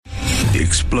The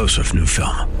explosive new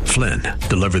film, Flynn,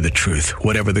 deliver the truth,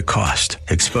 whatever the cost,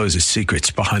 exposes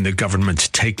secrets behind the government's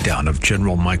takedown of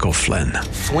General Michael Flynn.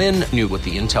 Flynn knew what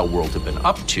the intel world had been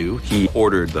up to. He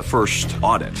ordered the first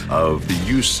audit of the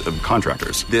use of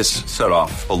contractors. This set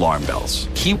off alarm bells.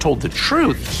 He told the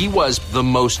truth. He was the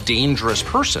most dangerous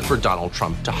person for Donald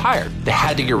Trump to hire. They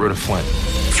had to get rid of Flynn.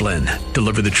 Flynn,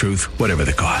 deliver the truth, whatever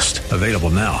the cost. Available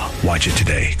now. Watch it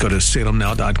today. Go to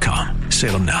salemnow.com.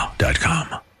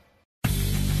 salemnow.com.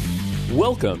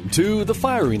 Welcome to The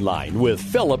Firing Line with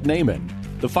Philip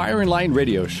Naiman. The Firing Line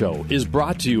radio show is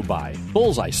brought to you by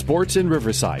Bullseye Sports in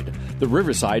Riverside, the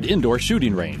Riverside Indoor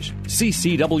Shooting Range,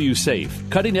 CCW Safe,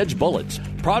 Cutting Edge Bullets,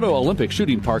 Prado Olympic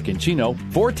Shooting Park in Chino,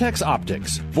 Vortex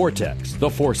Optics, Vortex, the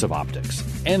force of optics,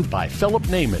 and by Philip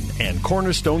Naiman and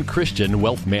Cornerstone Christian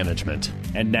Wealth Management.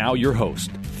 And now your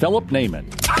host, Philip Naiman.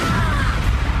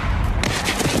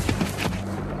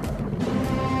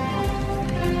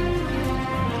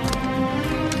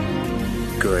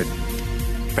 Good.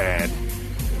 Bad.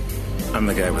 I'm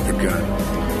the guy with the gun.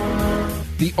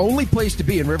 The only place to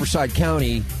be in Riverside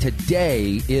County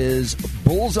today is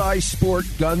Bullseye Sport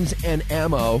Guns and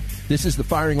Ammo. This is the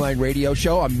Firing Line radio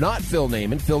show. I'm not Phil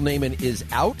Naiman. Phil Naiman is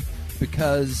out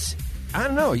because, I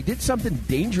don't know, he did something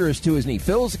dangerous to his knee.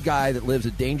 Phil's a guy that lives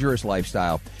a dangerous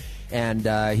lifestyle, and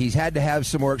he's had to have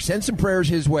some work. Send some prayers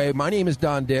his way. My name is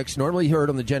Don Dix, normally heard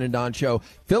on the Jen and Don Show,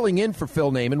 filling in for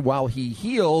Phil Naiman while he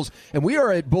heals. And we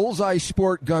are at Bullseye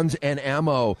Sport Guns and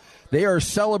Ammo. They are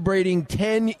celebrating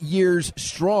 10 years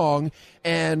strong,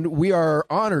 and we are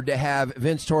honored to have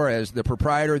Vince Torres, the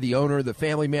proprietor, the owner, the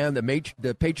family man,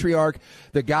 the patriarch,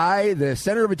 the guy, the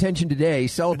center of attention today,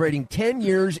 celebrating 10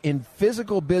 years in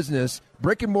physical business,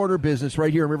 brick-and-mortar business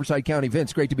right here in Riverside County.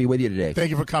 Vince, great to be with you today.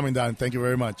 Thank you for coming, Don. Thank you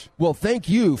very much. Well, thank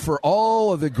you for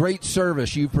all of the great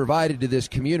service you've provided to this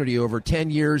community over 10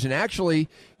 years, and actually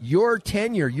your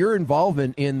tenure, your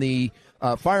involvement in the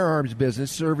firearms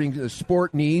business, serving the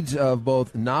sport needs of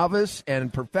both novice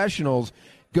and professionals,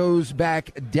 goes back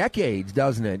decades,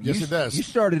 doesn't it? Yes, it does. You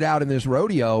started out in this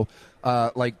rodeo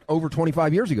like over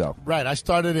 25 years ago. Right. I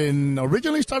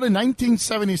originally started in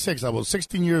 1976. I was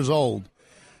 16 years old,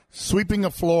 sweeping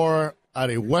a floor at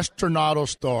a Western Auto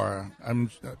store. I'm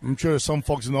sure some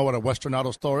folks know what a Western Auto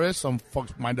store is. Some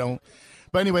folks might don't.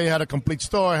 But anyway, it had a complete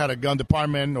store. It had a gun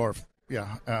department, gun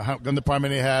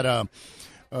department. It had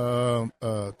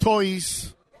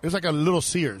toys. It was like a little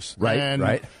Sears. Right, and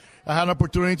right. I had an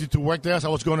opportunity to work there as I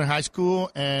was going to high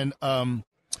school, and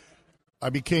I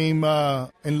became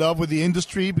in love with the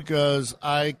industry because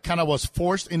I kind of was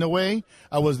forced in a way.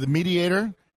 I was the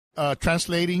mediator,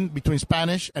 translating between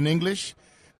Spanish and English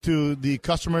to the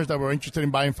customers that were interested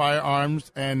in buying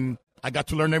firearms, and I got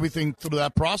to learn everything through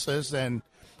that process, and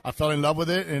I fell in love with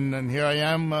it, and here I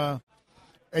am.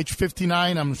 Age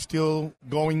 59, I'm still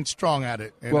going strong at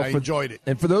it, and I enjoyed it.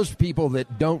 And for those people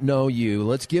that don't know you,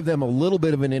 let's give them a little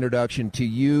bit of an introduction to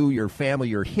you, your family,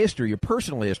 your history, your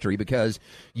personal history, because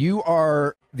you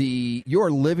are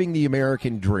living the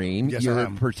American dream. Yes, You're I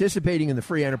am. Participating in the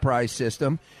free enterprise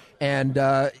system, and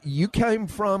you came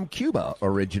from Cuba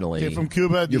originally. Came from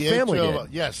Cuba. Your family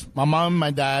did. Yes, my mom,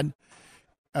 my dad,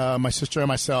 my sister, and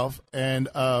myself, and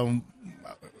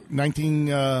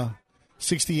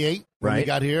 1968. When we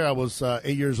got here, I was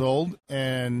 8 years old,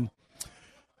 and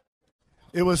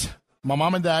it was my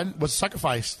mom and dad was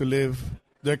sacrificed to live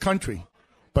their country,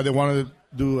 but they wanted to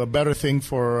do a better thing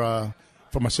for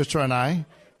my sister and I,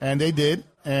 and they did,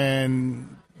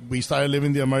 and we started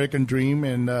living the American dream,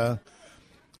 and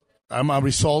I'm a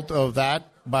result of that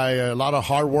by a lot of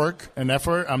hard work and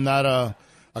effort. I'm not a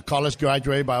college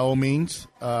graduate by all means.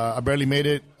 I barely made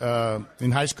it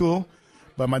in high school.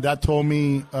 But my dad told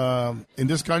me, in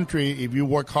this country, if you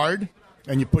work hard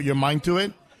and you put your mind to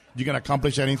it, you can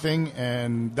accomplish anything.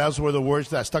 And those were the words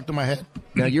that stuck to my head.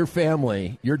 Now, your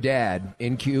family, your dad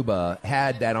in Cuba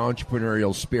had that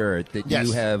entrepreneurial spirit that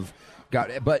you have got.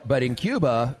 But in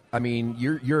Cuba, I mean,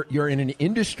 you're in an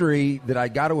industry that I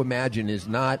got to imagine is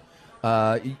not.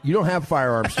 You don't have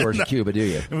firearm stores in Cuba, do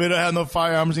you? We don't have no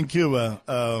firearms in Cuba.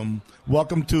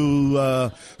 Welcome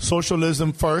to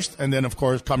socialism first, and then, of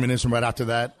course, communism right after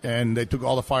that. And they took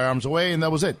all the firearms away, and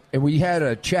that was it. And we had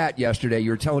a chat yesterday.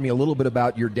 You were telling me a little bit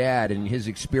about your dad and his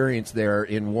experience there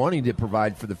in wanting to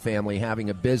provide for the family, having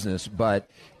a business, but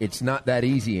it's not that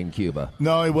easy in Cuba.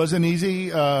 No, it wasn't easy.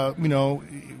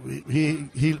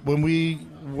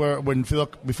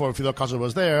 Before Fidel Castro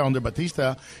was there under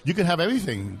Batista, you could have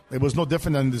everything. It was no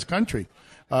different than this country.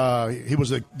 He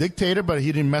was a dictator, but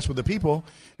he didn't mess with the people.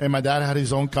 And my dad had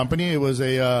his own company. It was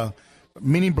a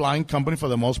mini blind company for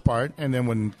the most part. And then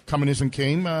when communism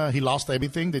came, he lost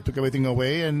everything. They took everything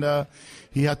away, and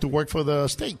he had to work for the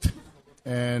state.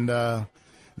 And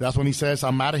that's when he says,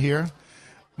 I'm out of here.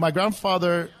 My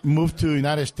grandfather moved to the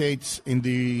United States in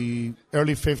the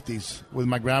early 50s with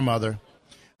my grandmother.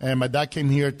 And my dad came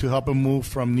here to help him move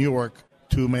from New York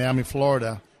to Miami,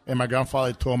 Florida. And my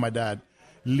grandfather told my dad,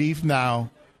 leave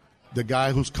now. The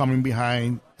guy who's coming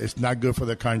behind is not good for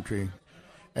the country.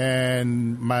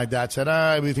 And my dad said,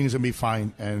 everything's going to be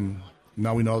fine. And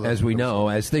now we know that. As we know,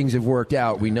 as things have worked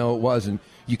out, we know it wasn't.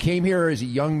 You came here as a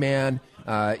young man.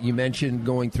 You mentioned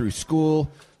going through school.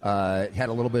 Had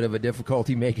a little bit of a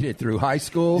difficulty making it through high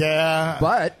school. Yeah.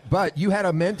 But you had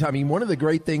a mentor. I mean, one of the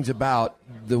great things about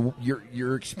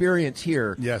your experience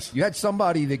here, yes, you had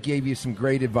somebody that gave you some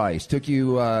great advice, took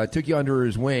you under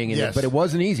his wing, yes. But it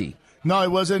wasn't easy. No,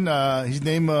 it wasn't. His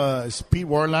name is Pete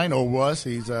Werlein, or was.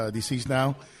 He's deceased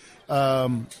now.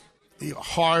 Hard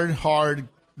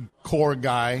core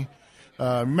guy.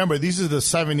 Remember, these are the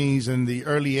 70s and the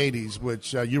early 80s,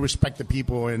 which you respect the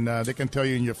people, and they can tell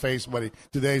you in your face, but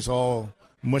today's all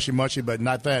mushy, but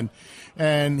not then.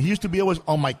 And he used to be always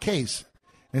on my case.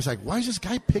 And it's like, why is this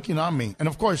guy picking on me? And,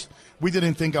 of course, we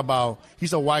didn't think about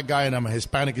he's a white guy and I'm a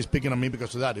Hispanic. He's picking on me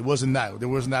because of that. It wasn't that. There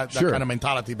wasn't that Sure. kind of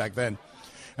mentality back then.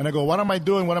 And I go, what am I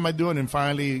doing? And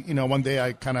finally, one day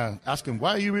I kind of ask him,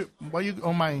 why are you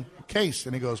on my case?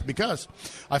 And he goes, because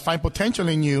I find potential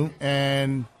in you,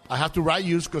 and I have to write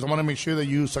you because I want to make sure that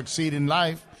you succeed in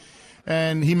life.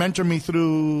 And he mentored me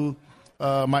through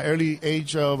my early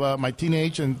age of my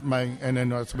teenage and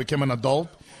then I became an adult.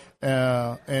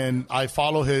 And I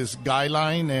follow his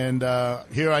guideline, and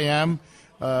here I am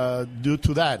due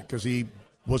to that because he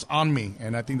was on me.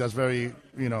 And I think that's very,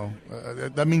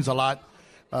 that means a lot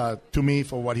to me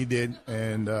for what he did.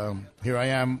 And here I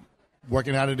am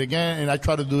working at it again, and I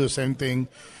try to do the same thing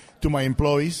to my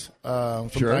employees.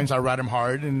 Sometimes Sure. I ride them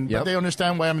hard, Yep. but they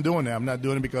understand why I'm doing it. I'm not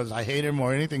doing it because I hate them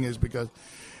or anything. It's because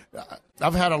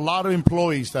I've had a lot of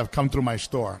employees that have come through my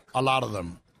store, a lot of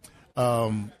them.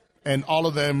 And all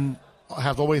of them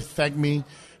have always thanked me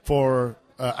for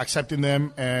accepting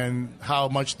them and how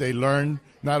much they learn,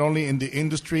 not only in the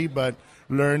industry, but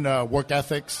learn work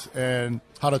ethics and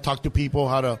how to talk to people,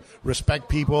 how to respect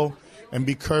people and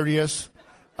be courteous.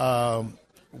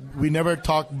 We never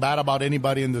talk bad about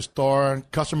anybody in the store.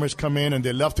 Customers come in and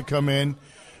they love to come in.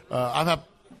 I've had,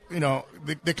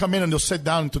 they come in and they'll sit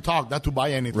down to talk, not to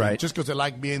buy anything, Right. just because they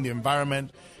like being in the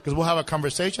environment. Because we'll have a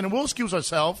conversation and we'll excuse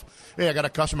ourselves. Hey, I got a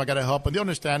customer, I got to help. And they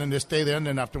understand and they stay there. And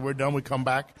then after we're done, we come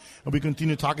back and we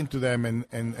continue talking to them.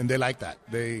 And they like that.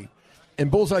 And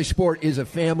Bullseye Sport is a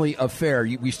family affair.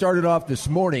 We started off this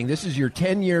morning. This is your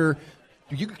 10-year.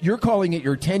 You're calling it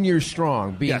your 10 years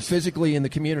strong, being Yes. physically in the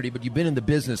community, but you've been in the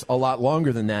business a lot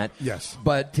longer than that. Yes.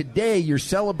 But today you're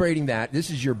celebrating that. This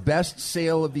is your best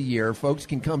sale of the year. Folks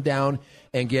can come down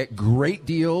and get great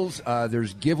deals.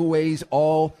 There's giveaways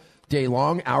all day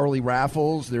long, hourly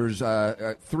raffles. There's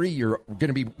three you're going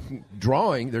to be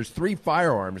drawing. There's 3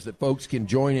 firearms that folks can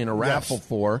join in a raffle Yes.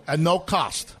 for. At no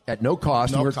cost. At no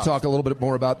cost. No And we're going to cost. talk a little bit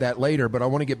more about that later, but I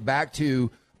want to get back to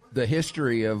the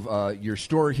history of your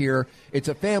store here. It's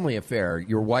a family affair.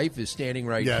 Your wife is standing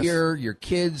right Yes. here. Your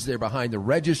kids, they're behind the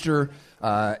register.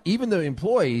 Even the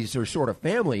employees are sort of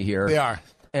family here. They are.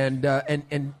 And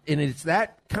it's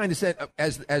that kind of sense.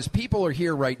 As people are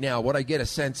here right now, what I get a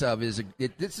sense of is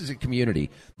this is a community.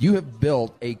 You have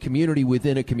built a community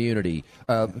within a community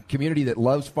that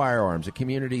loves firearms, a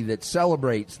community that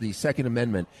celebrates the Second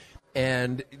Amendment.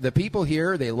 And the people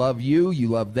here, they love you. You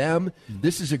love them.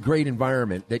 This is a great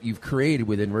environment that you've created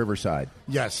within Riverside.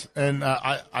 Yes, and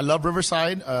I love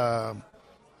Riverside.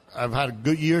 I've had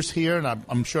good years here, and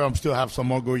I'm sure I'm still have some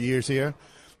more good years here.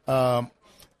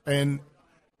 And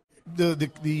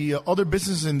the other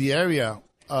businesses in the area,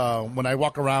 when I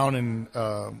walk around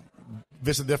and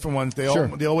visit different ones, they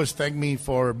always thank me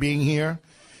for being here.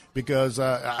 Because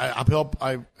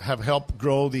I have helped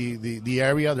grow the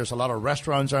area. There's a lot of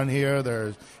restaurants around here.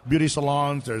 There's beauty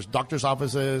salons. There's doctor's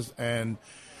offices, and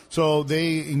so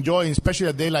they enjoy. Especially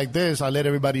a day like this, I let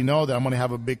everybody know that I'm going to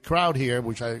have a big crowd here,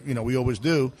 which we always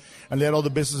do, and let all the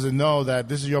businesses know that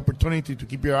this is your opportunity to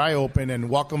keep your eye open and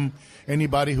welcome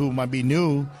anybody who might be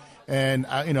new, and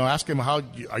ask them how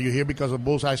are you here because of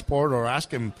Bullseye Sport, or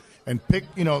ask them and pick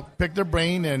their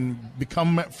brain and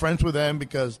become friends with them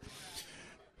because.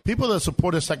 People that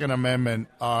support the Second Amendment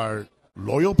are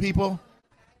loyal people.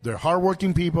 They're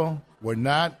hardworking people. We're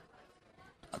not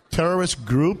a terrorist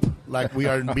group like we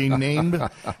are being named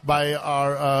by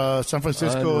our San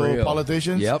Francisco Unreal.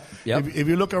 politicians. Yep. If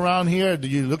you look around here, do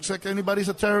you look like anybody's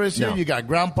a terrorist here? No. You got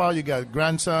grandpa, you got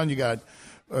grandson, you got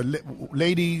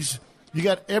ladies. You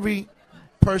got every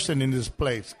person in this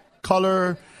place,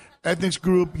 color, ethnic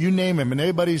group, you name them, and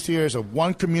everybody's here as a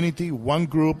one community, one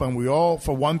group, and we all,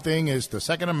 for one thing, is the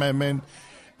Second Amendment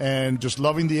and just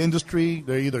loving the industry.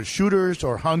 They're either shooters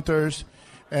or hunters,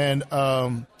 and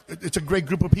it's a great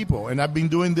group of people. And I've been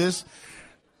doing this,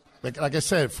 like I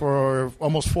said, for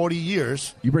almost 40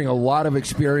 years. You bring a lot of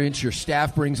experience. Your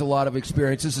staff brings a lot of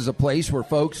experience. This is a place where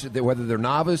folks, whether they're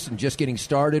novice and just getting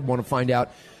started, want to find out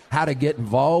how to get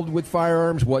involved with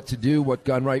firearms, what to do, what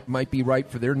gun might be right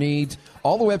for their needs,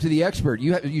 all the way up to the expert.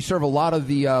 You serve a lot of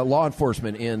the law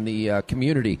enforcement in the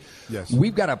community. Yes.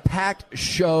 We've got a packed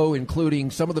show,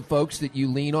 including some of the folks that you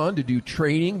lean on to do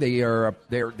training. They're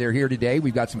here today.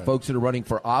 We've got some folks that are running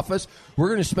for office. We're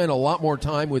going to spend a lot more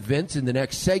time with Vince in the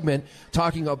next segment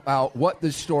talking about what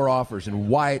this store offers and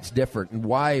why it's different, and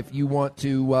why, if you want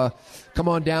to come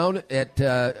on down at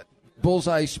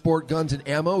Bullseye Sport Guns and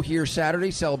Ammo here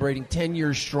Saturday, celebrating 10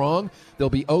 years strong.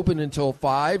 They'll be open until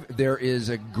 5. There is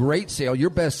a great sale. Your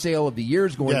best sale of the year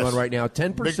is going on right now,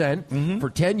 10%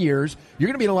 for 10 years. You're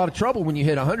going to be in a lot of trouble when you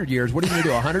hit 100 years. What are you going to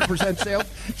do, 100% sale?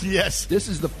 Yes. This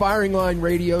is the Firing Line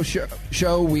Radio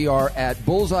show. We are at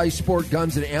Bullseye Sport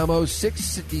Guns and Ammo,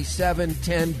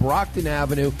 6710 Brockton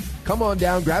Avenue. Come on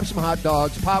down, grab some hot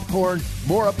dogs, popcorn,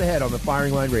 more up ahead on the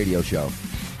Firing Line Radio show.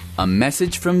 A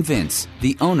message from Vince,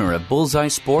 the owner of Bullseye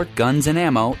Sport Guns and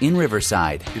Ammo in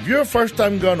Riverside. If you're a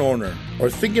first-time gun owner or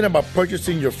thinking about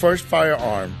purchasing your first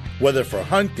firearm, whether for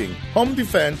hunting, home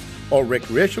defense, or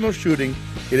recreational shooting,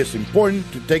 it is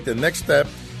important to take the next step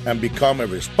and become a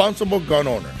responsible gun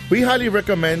owner. We highly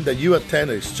recommend that you attend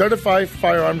a certified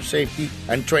firearm safety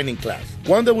and training class,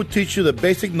 one that will teach you the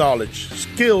basic knowledge,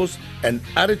 skills, and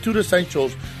attitude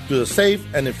essentials to the safe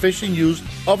and efficient use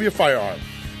of your firearm.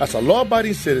 As a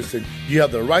law-abiding citizen, you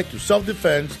have the right to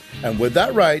self-defense, and with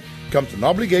that right comes an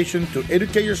obligation to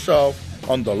educate yourself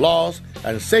on the laws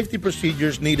and safety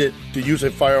procedures needed to use a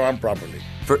firearm properly.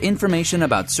 For information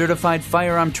about certified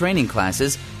firearm training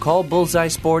classes, call Bullseye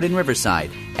Sport in Riverside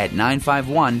at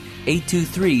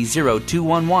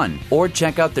 951-823-0211 or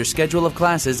check out their schedule of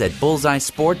classes at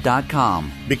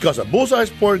bullseyesport.com. Because at Bullseye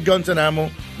Sport Guns and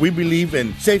Ammo, we believe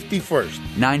in safety first.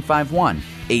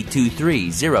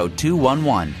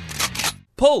 951-823-0211.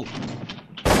 Pull!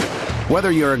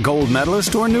 Whether you're a gold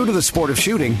medalist or new to the sport of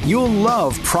shooting, you'll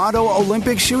love Prado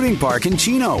Olympic Shooting Park in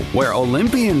Chino, where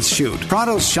Olympians shoot.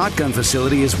 Prado's shotgun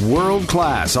facility is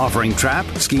world-class, offering trap,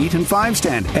 skeet, and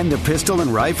 5-stand. And the pistol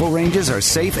and rifle ranges are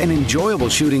safe and enjoyable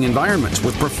shooting environments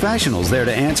with professionals there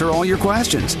to answer all your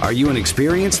questions. Are you an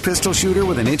experienced pistol shooter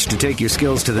with an itch to take your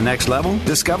skills to the next level?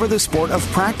 Discover the sport of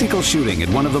practical shooting at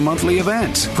one of the monthly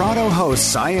events. Prado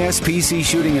hosts ISPC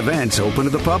shooting events open to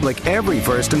the public every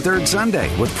first and third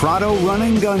Sunday with Prado Run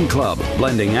and Gun Club,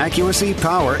 blending accuracy,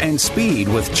 power, and speed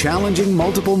with challenging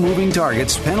multiple moving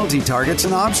targets, penalty targets,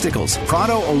 and obstacles.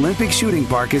 Prado Olympic Shooting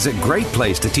Park is a great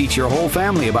place to teach your whole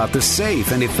family about the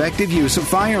safe and effective use of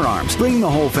firearms. Bring the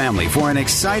whole family for an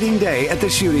exciting day at the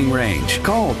shooting range.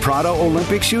 Call Prado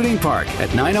Olympic Shooting Park at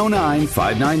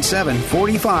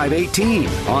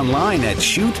 909-597-4518. Online at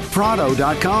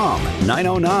shootprado.com.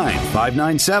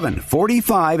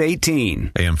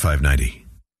 909-597-4518. AM 590.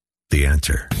 The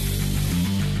Answer.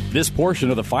 This portion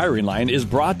of the Firing Line is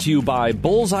brought to you by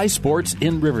Bullseye Sports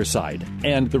in Riverside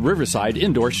and the Riverside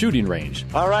Indoor Shooting Range.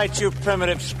 All right, you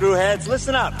primitive screwheads,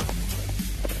 listen up.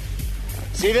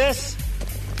 See this?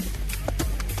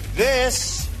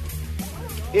 This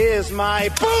is my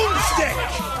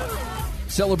boomstick!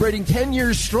 Celebrating 10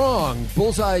 years strong,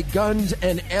 Bullseye Guns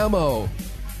and Ammo.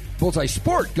 Bullseye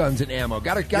Sport Guns and Ammo.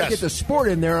 Got to get the sport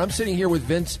in there. I'm sitting here with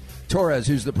Vince Torres,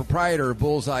 who's the proprietor of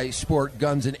Bullseye Sport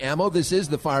Guns and Ammo. This is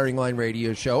the Firing Line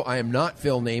Radio show. I am not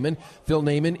Phil Naiman. Phil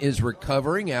Naiman is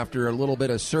recovering after a little bit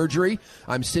of surgery.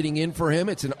 I'm sitting in for him.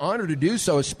 It's an honor to do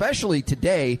so, especially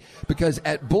today, because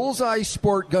at Bullseye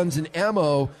Sport Guns and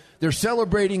Ammo, they're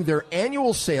celebrating their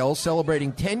annual sale,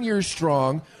 celebrating 10 years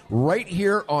strong, right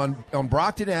here on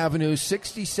Brockton Avenue,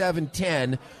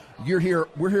 6710. We're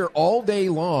here all day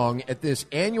long at this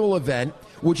annual event,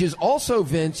 which is also,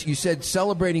 Vince, you said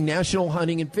celebrating National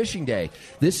Hunting and Fishing Day.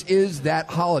 This is that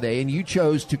holiday, and you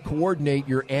chose to coordinate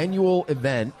your annual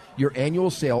event, your annual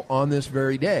sale on this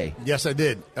very day. Yes, I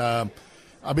did. I've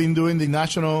been doing the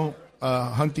National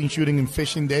Hunting, Shooting, and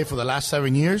Fishing Day for the last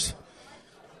 7 years.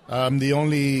 I'm the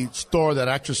only store that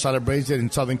actually celebrates it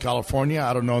in Southern California.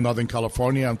 I don't know Northern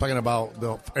California. I'm talking about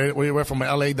anywhere from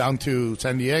L.A. down to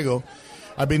San Diego.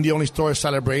 I've been the only store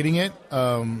celebrating it,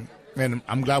 and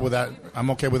I'm glad with that. I'm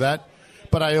okay with that.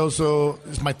 But I also,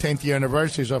 it's my 10th year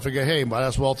anniversary, so I figure, hey, might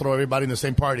as well throw everybody in the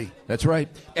same party. That's right.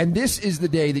 And this is the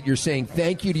day that you're saying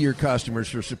thank you to your customers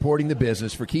for supporting the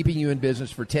business, for keeping you in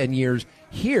business for 10 years.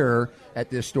 Here at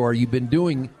this store, you've been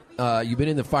in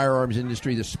the firearms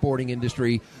industry, the sporting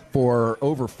industry, for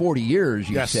over 40 years,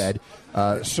 you said,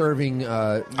 serving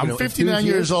I'm 59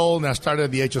 years old, and I started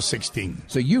at the age of 16.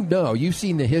 So you've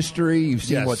seen the history, you've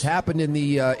seen what's happened in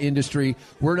the industry.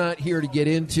 We're not here to get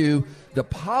into the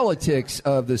politics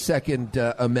of the Second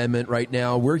Amendment right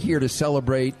now. We're here to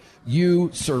celebrate you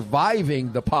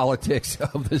surviving the politics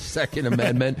of the Second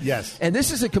Amendment. Yes. And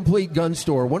this is a complete gun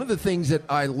store. One of the things that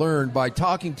I learned by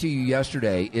talking to you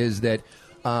yesterday is that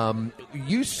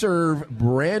you serve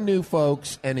brand new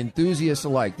folks and enthusiasts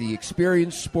alike. The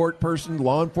experienced sport person,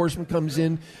 law enforcement comes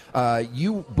in. But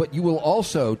you will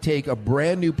also take a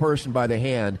brand new person by the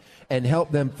hand and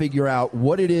help them figure out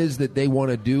what it is that they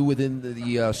want to do within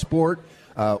the sport,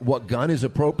 what gun is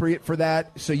appropriate for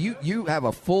that. So you have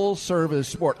a full service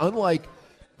sport, unlike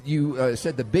you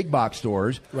said the big box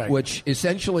stores, which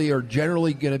essentially are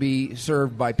generally going to be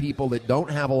served by people that don't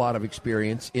have a lot of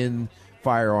experience in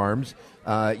firearms.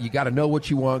 You got to know what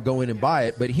you want, go in and buy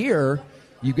it. But here,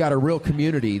 you've got a real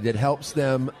community that helps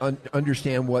them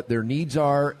understand what their needs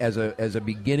are as a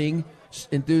beginning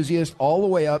enthusiast, all the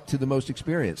way up to the most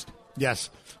experienced. Yes,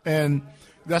 and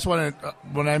that's what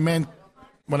when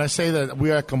I say that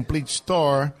we are a complete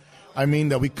store, I mean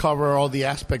that we cover all the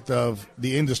aspect of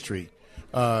the industry.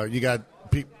 You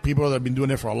got people that have been doing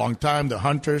it for a long time. The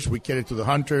hunters, we cater to the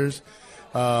hunters.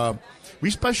 We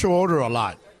special order a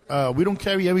lot. We don't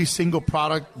carry every single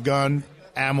product, gun,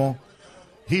 ammo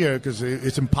here because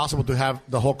it's impossible to have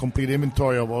the whole complete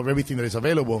inventory of everything that is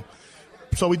available.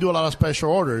 So we do a lot of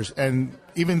special orders, and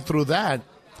even through that,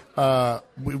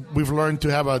 we've learned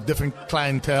to have a different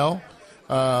clientele.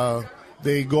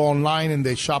 They go online and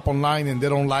they shop online, and they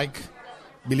don't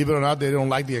believe it or not, they don't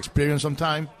like the experience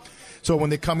sometimes. So when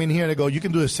they come in here, they go, you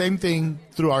can do the same thing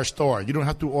through our store. You don't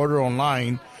have to order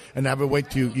online and have a way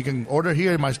you can order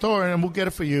here in my store and we'll get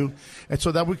it for you. And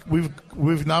so that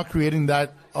we've now creating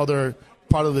that other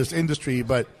part of this industry.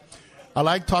 But I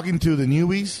like talking to the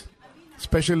newbies,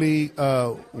 especially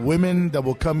women that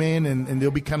will come in and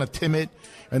they'll be kind of timid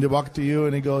and they walk to you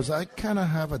and he goes, I kind of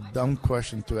have a dumb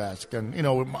question to ask. And,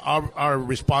 our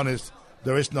response is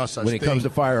there is no such thing. When it comes to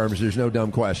firearms, there's no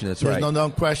dumb question. That's right. There's no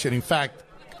dumb question. In fact,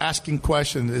 asking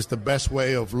questions is the best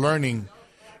way of learning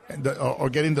or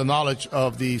getting the knowledge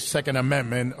of the Second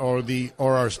Amendment or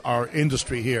our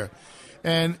industry here.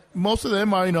 And most of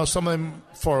them are, some of them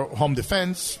for home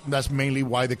defense. That's mainly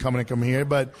why they come here.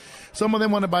 But some of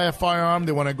them want to buy a firearm.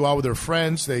 They want to go out with their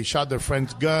friends. They shot their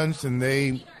friends' guns, and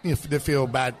they feel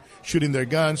bad shooting their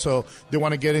guns. So they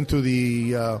want to get into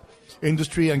the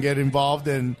industry and get involved.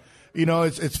 And,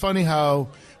 it's funny how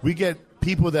we get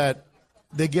people that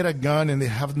they get a gun and they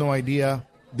have no idea.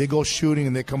 They go shooting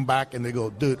and they come back and they go,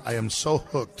 dude, I am so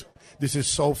hooked. This is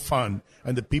so fun.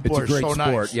 And the people are so nice. It's a great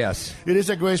sport, yes. It is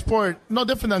a great sport. No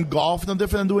different than golf, no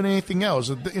different than doing anything else.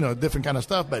 Different kind of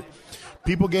stuff. But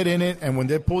people get in it, and when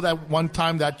they pull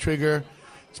that trigger,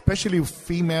 especially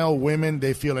female women,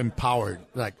 they feel empowered.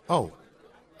 Like, oh,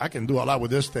 I can do a lot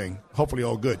with this thing. Hopefully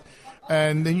all good.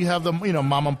 And then you have the,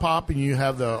 mom and pop, and you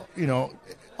have the,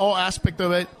 all aspect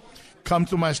of it. Come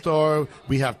to my store.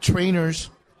 We have trainers.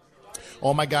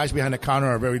 All my guys behind the counter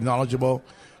are very knowledgeable.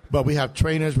 But we have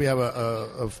trainers. We have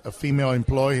a female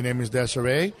employee. Her name is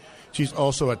Desiree. She's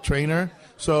also a trainer.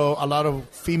 So a lot of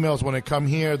females, when they come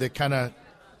here, they kind of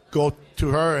go to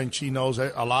her, and she knows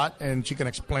a lot, and she can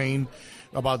explain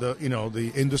about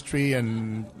the industry.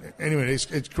 And anyway,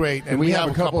 it's great. And we have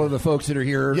a couple of the folks that are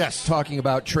here talking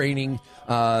about training.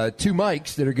 2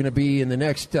 mics that are going to be in the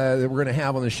next that we're going to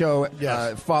have on the show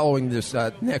following this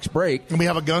next break. And we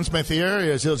have a gunsmith here.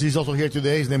 He's also here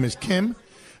today. His name is Kim.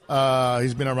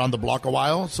 He's been around the block a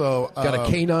while. So got a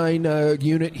canine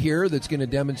unit here that's going to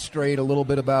demonstrate a little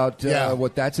bit about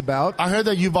what that's about. I heard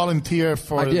that you volunteer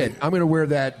for. I did. I'm going to wear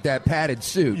that padded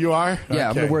suit. You are? Yeah, okay.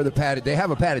 I'm going to wear the padded. They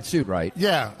have a padded suit, right?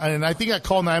 Yeah, and I think I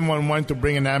called 911 to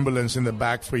bring an ambulance in the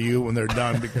back for you when they're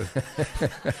done because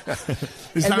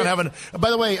it's not happening.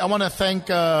 By the way, I want to thank.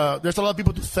 There's a lot of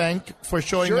people to thank for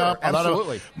showing up.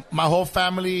 Absolutely. My whole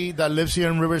family that lives here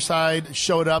in Riverside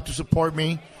showed up to support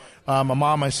me. My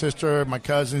mom, my sister, my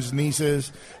cousins,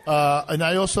 nieces. And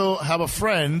I also have a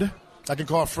friend. I can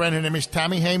call a friend. Her name is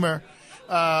Tammy Hamer.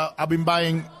 I've been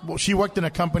buying. Well, she worked in a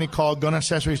company called Gun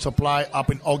Accessory Supply up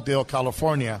in Oakdale,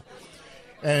 California.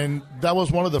 And that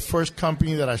was one of the first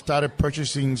companies that I started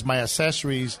purchasing my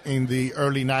accessories in the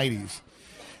early 90s.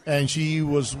 And she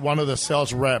was one of the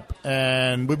sales rep.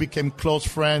 And we became close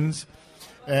friends.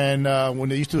 And when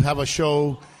they used to have a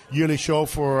yearly show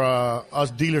for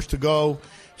us dealers to go,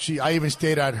 I even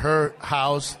stayed at her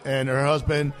house, and her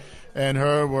husband and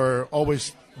her were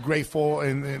always grateful.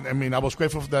 And I mean, I was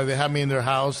grateful that they had me in their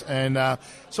house. And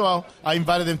so I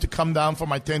invited them to come down for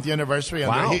my 10th anniversary,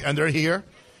 and they're here.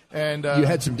 And you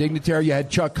had some dignitary. You had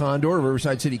Chuck Condor,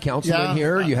 Riverside City Councilman,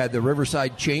 here. You had the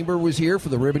Riverside Chamber was here for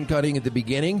the ribbon cutting at the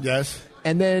beginning. Yes.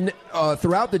 And then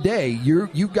throughout the day,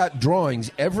 you've got drawings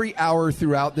every hour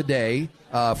throughout the day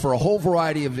for a whole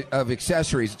variety of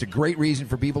accessories. It's a great reason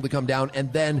for people to come down.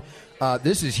 And then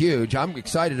this is huge. I'm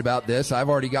excited about this. I've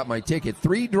already got my ticket.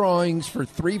 3 drawings for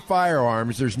 3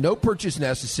 firearms. There's no purchase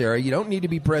necessary. You don't need to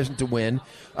be present to win.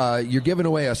 You're giving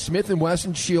away a Smith &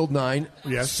 Wesson Shield 9,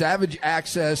 Savage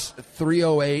Access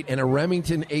 308, and a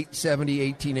Remington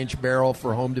 870 18-inch barrel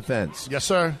for home defense. Yes,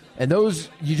 sir. And those,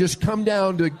 you just come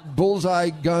down to Bullseye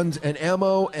Guns and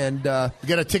Ammo and you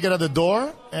get a ticket at the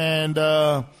door, and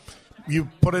you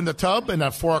put in the tub, and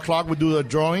at 4 o'clock we do the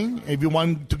drawing. If you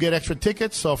want to get extra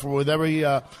tickets, so with every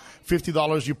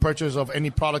 $50 you purchase of any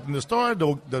product in the store,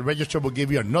 the register will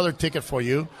give you another ticket for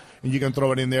you, and you can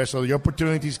throw it in there, so your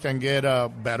opportunities can get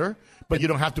better, but you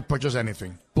don't have to purchase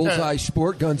anything. Bullseye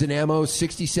Sport Guns and Ammo,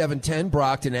 6710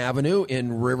 Brockton Avenue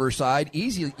in Riverside.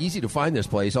 Easy to find this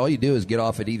place. All you do is get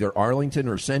off at either Arlington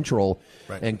or Central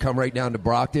and come right down to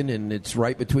Brockton, and it's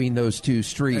right between those 2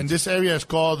 streets. And this area is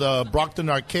called Brockton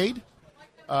Arcade.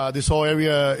 This whole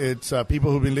area, it's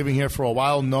people who've been living here for a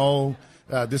while know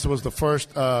this was the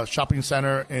first shopping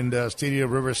center in the city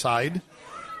of Riverside.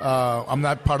 I'm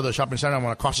not part of the shopping center. I'm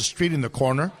across the street in the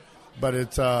corner, but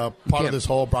it's part of this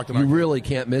whole Brockton Arcade. You really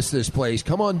can't miss this place.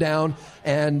 Come on down,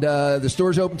 and the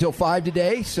store's open till 5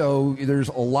 today, so there's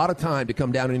a lot of time to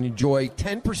come down and enjoy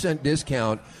 10%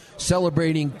 discount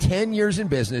celebrating 10 years in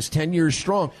business, 10 years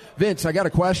strong. Vince, I got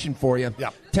a question for you. Yeah.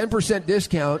 10%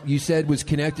 discount, you said, was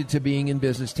connected to being in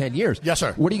business 10 years. Yes,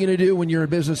 sir. What are you going to do when you're in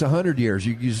business 100 years?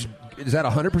 Is that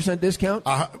 100% discount?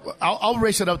 I'll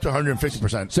raise it up to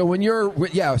 150%. So when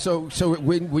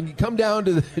when you come down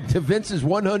to Vince's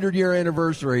 100-year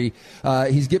anniversary,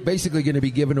 he's basically going to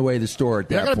be giving away the store at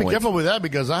that point. I got to be careful with that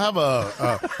because I have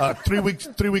a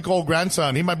 3-week-old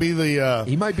grandson. He might be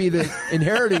the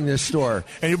inheriting this store,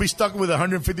 and you'll be stuck with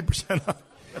 150% off.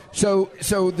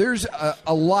 So there's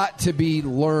a lot to be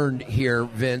learned here,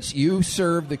 Vince. You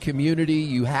serve the community.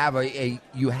 You have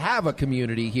a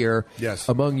community here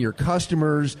among your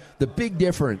customers. The big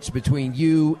difference between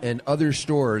you and other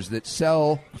stores that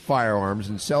sell firearms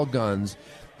and sell guns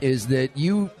is that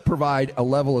you provide a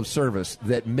level of service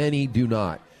that many do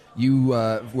not. You,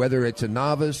 whether it's a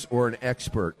novice or an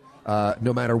expert,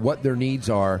 no matter what their needs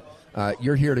are,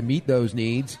 you're here to meet those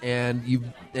needs, and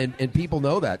people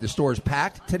know that. The store is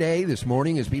packed today, this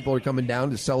morning, as people are coming down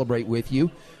to celebrate with you.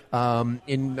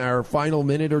 In our final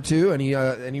minute or two,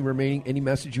 any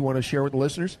message you want to share with the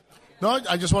listeners? No,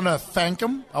 I just want to thank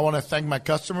them. I want to thank my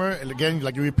customer. And again,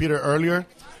 like you repeated earlier,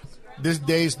 this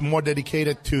day is more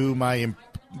dedicated to my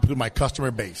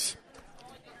customer base.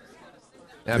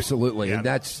 Absolutely, and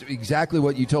that's exactly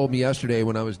what you told me yesterday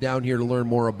when I was down here to learn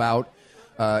more about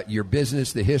your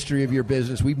business, the history of your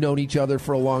business. We've known each other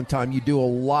for a long time. You do a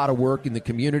lot of work in the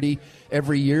community.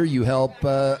 Every year you help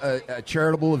a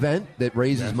charitable event that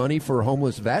raises money for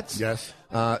homeless vets. Yes.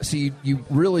 So you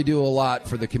really do a lot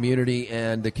for the community,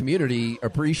 and the community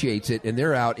appreciates it, and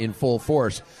they're out in full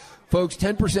force. Folks,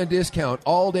 10% discount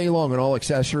all day long on all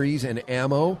accessories and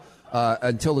ammo.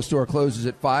 Until the store closes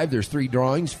at 5. There's 3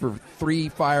 drawings for 3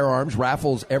 firearms,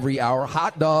 raffles every hour,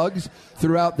 hot dogs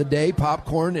throughout the day,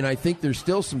 popcorn, and I think there's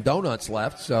still some donuts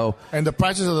left. And the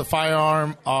prices of the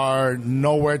firearm are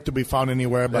nowhere to be found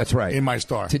anywhere but in my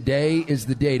store. Today is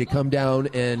the day to come down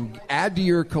and add to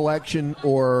your collection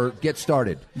or get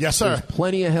started. Yes, sir. There's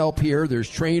plenty of help here. There's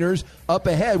trainers. Up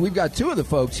ahead, we've got 2 of the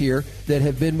folks here that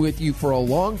have been with you for a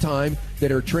long time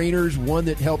that are trainers, one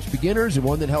that helps beginners and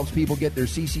one that helps people get their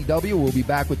CCW. We'll be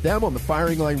back with them on the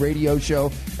Firing Line Radio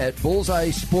Show at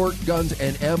Bullseye Sport Guns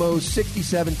and Ammo,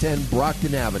 6710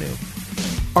 Brockton Avenue.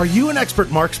 Are you an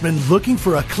expert marksman looking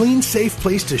for a clean, safe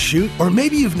place to shoot? Or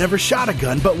maybe you've never shot a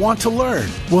gun but want to learn?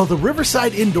 Well, the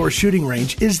Riverside Indoor Shooting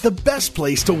Range is the best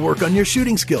place to work on your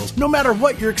shooting skills, no matter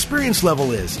what your experience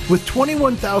level is. With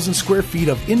 21,000 square feet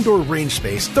of indoor range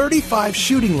space, 35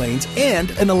 shooting lanes,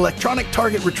 and an electronic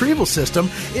target retrieval system,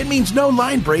 it means no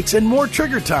line breaks and more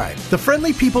trigger time. The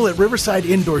friendly people at Riverside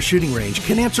Indoor Shooting Range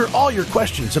can answer all your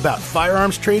questions about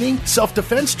firearms training,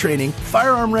 self-defense training,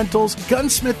 firearm rentals,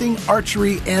 gunsmithing,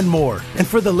 archery, and more. And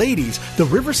for the ladies, the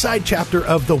Riverside chapter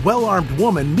of The Well-Armed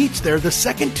Woman meets there the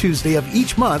second Tuesday of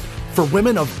each month for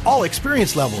women of all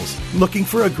experience levels. Looking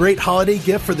for a great holiday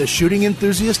gift for the shooting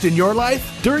enthusiast in your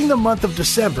life? During the month of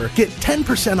December, get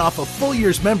 10% off a full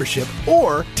year's membership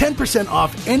or 10%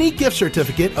 off any gift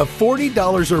certificate of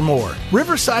 $40 or more.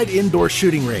 Riverside Indoor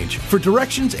Shooting Range. For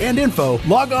directions and info,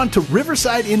 log on to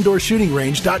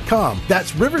riversideindoorshootingrange.com.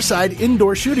 That's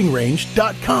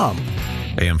riversideindoorshootingrange.com.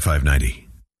 AM 590,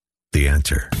 The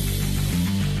Answer.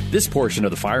 This portion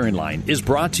of the firing line is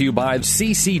brought to you by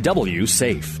CCW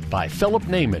Safe by Philip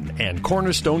Naiman and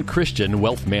Cornerstone Christian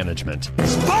Wealth Management.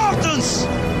 Spartans,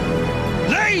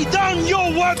 lay down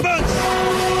your weapons!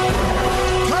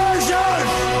 Persians,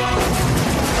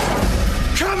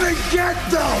 come and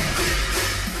get them!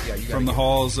 From the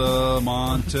halls of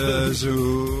Montezuma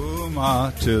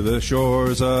to the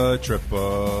shores of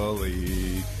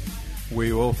Tripoli,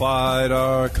 we will fight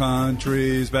our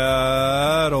country's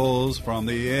battles from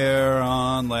the air,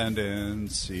 on land, and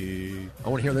sea. I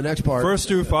want to hear the next part. First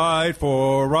to fight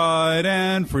for right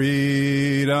and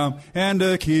freedom, and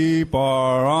to keep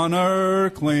our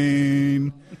honor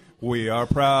clean. We are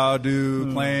proud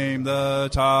to claim the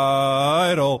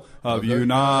title of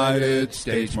United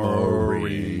States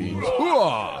Marines.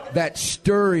 That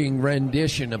stirring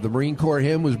rendition of the Marine Corps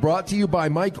hymn was brought to you by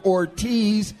Mike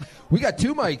Ortiz. We got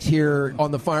two mics here on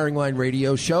the Firing Line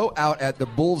Radio Show out at the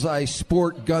Bullseye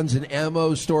Sport Guns and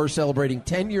Ammo store, celebrating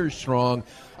 10 years strong.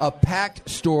 A packed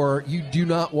store you do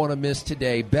not want to miss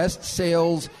today. Best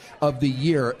sales of the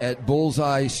year at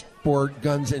Bullseye Sport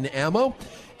Guns and Ammo.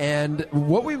 And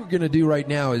what we're going to do right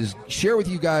now is share with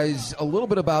you guys a little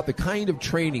bit about the kind of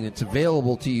training that's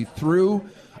available to you through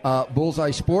Bullseye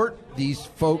Sport. These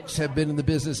folks have been in the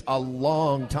business a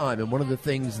long time, and one of the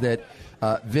things that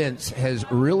Vince has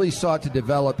really sought to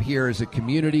develop here is a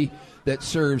community that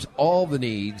serves all the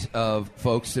needs of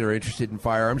folks that are interested in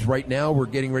firearms. Right now, we're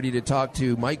getting ready to talk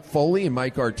to Mike Foley and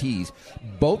Mike Ortiz.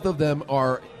 Both of them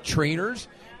are trainers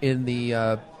in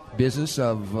the business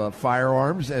of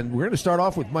firearms, and we're going to start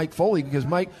off with Mike Foley because,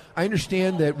 Mike, I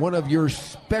understand that one of your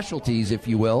specialties, if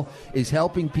you will, is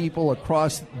helping people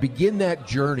begin that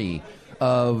journey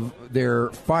of their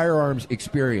firearms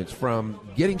experience from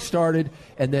getting started,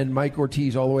 and then Mike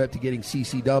Ortiz all the way up to getting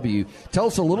CCW. Tell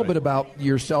us a little bit about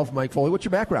yourself, Mike Foley. What's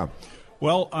your background?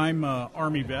 Well, I'm an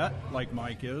Army vet, like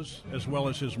Mike is, as well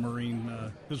as his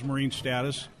Marine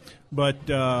status. But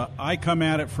I come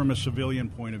at it from a civilian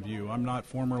point of view. I'm not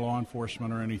former law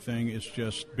enforcement or anything. It's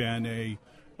just been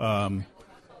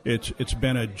it's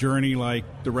been a journey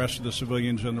like the rest of the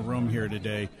civilians in the room here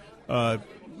today.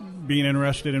 Being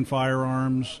interested in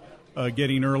firearms,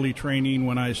 getting early training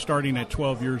when I was starting at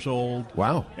 12 years old.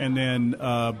 Wow. And then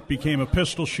became a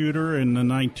pistol shooter in the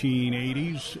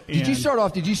 1980s. Did you start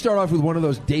off with one of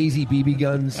those Daisy BB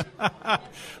guns?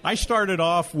 I started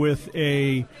off with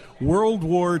a World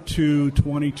War II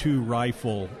 .22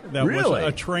 rifle. That really?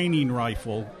 Was a training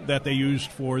rifle that they used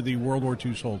for the World War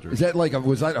II soldiers. Is that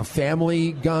was that a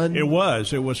family gun? It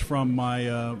was. It was from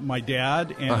my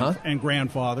dad and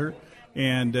grandfather.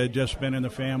 And just been in the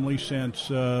family since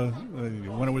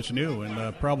when it was new,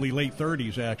 and probably late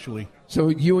 30s, actually. So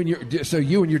you and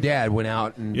your dad went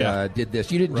out and did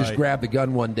this. You didn't just grab the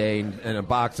gun one day and a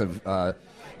box of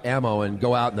ammo and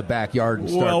go out in the backyard and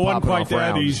start popping off rounds. Well, it wasn't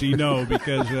quite that easy, no,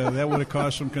 because that would have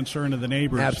caused some concern to the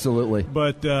neighbors. Absolutely.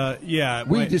 But,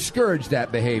 we discourage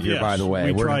that behavior, by the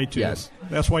way. We try to. Yes.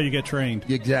 That's why you get trained.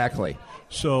 Exactly.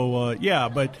 So,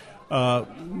 but...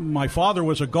 my father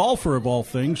was a golfer of all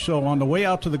things, so on the way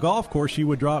out to the golf course, he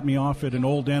would drop me off at an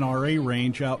old NRA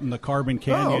range out in the Carbon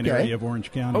Canyon area of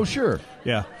Orange County. Oh, sure.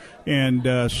 Yeah.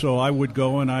 And so I would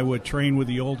go and I would train with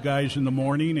the old guys in the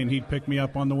morning, and he'd pick me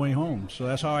up on the way home. So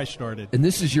that's how I started. And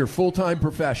this is your full-time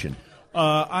profession?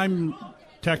 I'm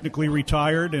technically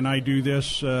retired, and I do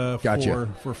this Gotcha.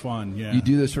 for fun. Yeah, you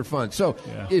do this for fun. So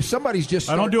if somebody's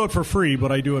just I don't do it for free,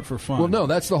 but I do it for fun. Well, no,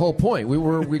 that's the whole point.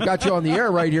 We got you on the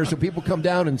air right here, so people come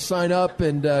down and sign up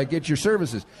and get your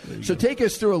services. So take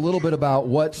us through a little bit about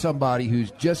what somebody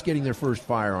who's just getting their first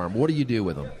firearm. What do you do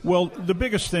with them? Well, the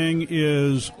biggest thing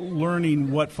is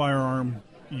learning what firearm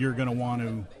you're going to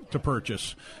want to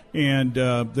purchase. And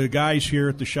the guys here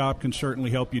at the shop can certainly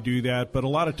help you do that. But a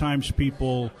lot of times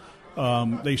people,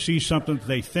 they see something that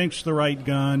they think's the right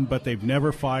gun, but they've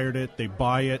never fired it. They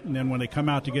buy it, and then when they come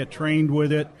out to get trained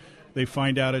with it, they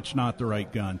find out it's not the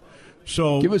right gun.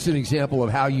 So, give us an example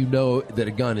of how you know that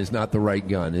a gun is not the right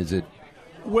gun. Is it?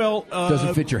 Well, does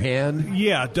it fit your hand?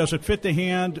 Yeah, does it fit the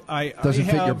hand? Does it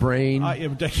fit your brain? I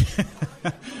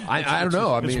don't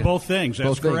know. It's both things.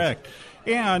 That's correct.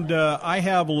 And I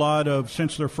have a lot of,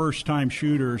 since they're first-time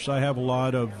shooters, I have a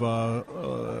lot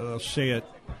of,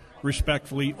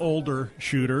 respectfully older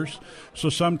shooters. So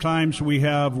sometimes we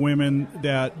have women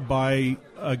that buy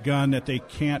a gun that they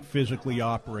can't physically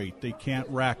operate. They can't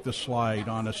rack the slide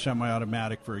on a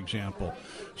semi-automatic, for example.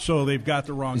 So they've got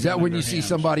the wrong. Is that gun when in you their see hands.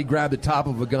 somebody grab the top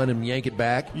of a gun and yank it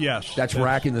back? Yes, that's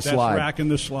racking the slide. That's racking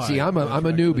the slide. See, I'm a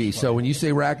newbie, so when you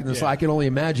say racking the slide, I can only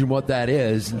imagine what that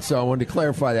is, and so I wanted to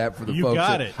clarify that for the You folks.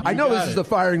 got it. I know You this got is it. the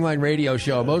Firing Line radio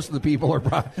show. Most of the people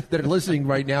that are listening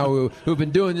right now who've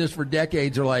been doing this for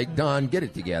decades are like, Don, get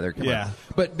it together. Come on.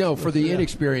 But no, for the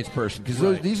inexperienced person,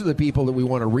 because these are the people that we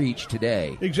want to reach today.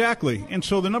 Exactly. And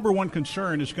so the number one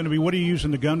concern is going to be, what are you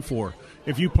using the gun for?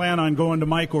 If you plan on going to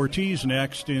Mike Ortiz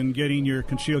next and getting your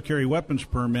concealed carry weapons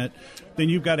permit, then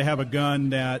you've got to have a gun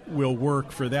that will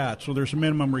work for that. So there's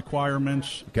minimum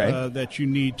requirements that you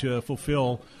need to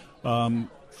fulfill.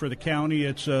 For the county,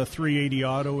 it's a .380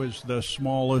 auto is the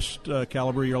smallest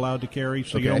caliber you're allowed to carry.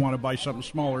 So you don't want to buy something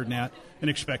smaller than that and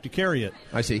expect to carry it.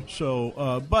 I see.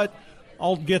 So, but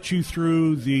I'll get you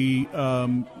through the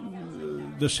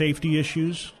safety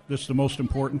issues. That's the most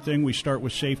important thing. We start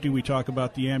with safety. We talk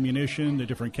about the ammunition, the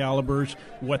different calibers,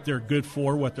 what they're good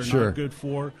for, what they're not good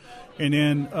for. And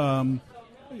then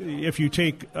if you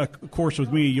take a course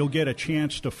with me, you'll get a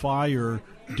chance to fire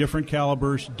different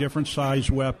calibers, different size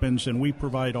weapons, and we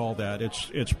provide all that.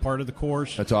 It's part of the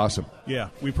course. That's awesome. Yeah,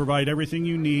 we provide everything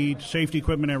you need, safety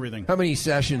equipment, everything. How many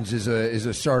sessions is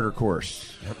a starter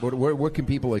course? What can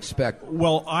people expect?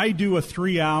 Well, I do a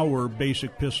 3-hour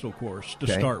basic pistol course to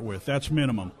start with. That's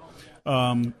minimum.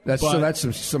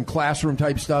 That's some classroom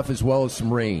type stuff as well as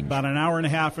some range. About an hour and a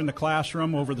half in the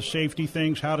classroom over the safety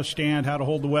things, how to stand, how to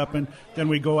hold the weapon. Then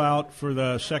we go out for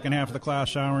the second half of the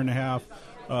class, hour and a half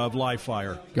of live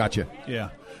fire. Gotcha. Yeah.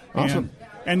 Awesome.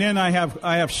 And then I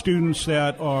have students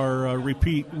that are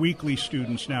repeat weekly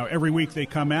students now. Every week they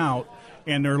come out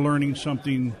and they're learning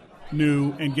something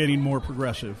new and getting more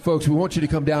progressive. Folks, we want you to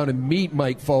come down and meet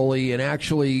Mike Foley and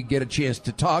actually get a chance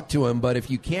to talk to him. But if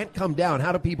you can't come down,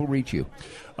 how do people reach you?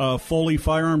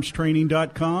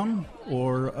 FoleyFirearmstraining.com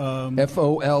or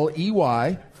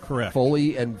Foley. Correct.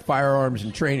 Foley and Firearms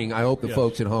and Training. I hope the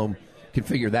folks at home can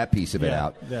figure that piece of it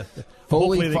out.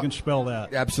 Hopefully they can spell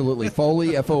that. Absolutely.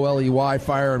 Foley, Foley,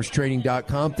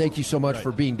 firearmstraining.com. Thank you so much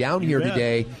for being down here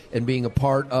today and being a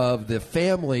part of the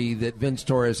family that Vince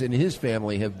Torres and his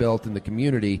family have built in the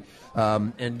community.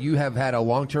 And you have had a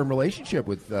long-term relationship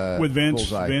with Vince.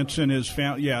 Bullseye. Vince and his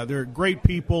family. Yeah, they're great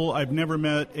people. I've never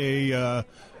met a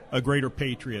greater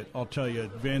patriot, I'll tell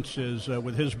you. Vince is,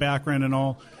 with his background and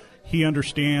all, he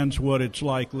understands what it's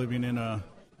like living in a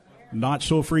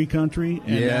not-so-free country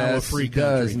and now a free country.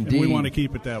 Does, and indeed. we want to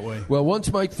keep it that way. Well,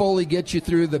 once Mike Foley gets you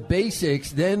through the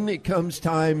basics, then it comes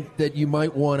time that you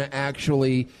might want to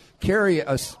actually carry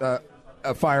a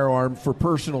firearm for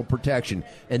personal protection,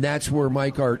 and that's where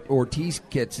Mike Ortiz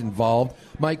gets involved.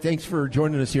 Mike, thanks for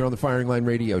joining us here on the Firing Line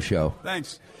Radio Show.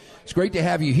 Thanks. It's great to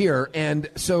have you here. And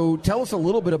so tell us a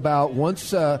little bit about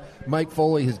once Mike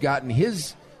Foley has gotten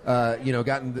his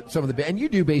gotten some of the, and you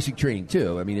do basic training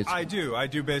too. I mean, I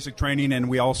do basic training, and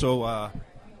we also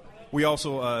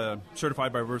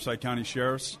certified by Riverside County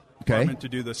Sheriff's Department to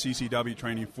do the CCW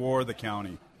training for the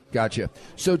county. Gotcha.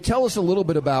 So tell us a little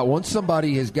bit about once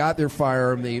somebody has got their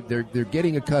firearm, they're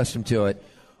getting accustomed to it.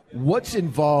 What's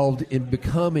involved in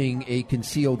becoming a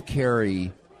concealed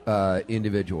carry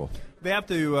individual? They have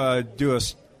to do a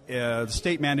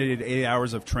state-mandated 8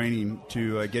 hours of training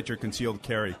to get your concealed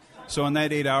carry. So in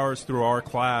that 8 hours through our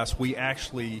class, we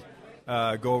actually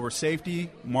go over safety,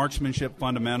 marksmanship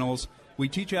fundamentals. We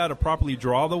teach you how to properly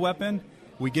draw the weapon.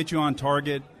 We get you on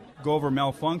target, go over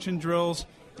malfunction drills,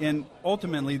 and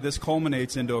ultimately this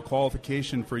culminates into a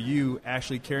qualification for you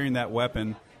actually carrying that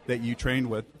weapon that you trained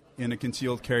with in a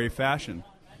concealed carry fashion.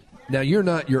 Now, you're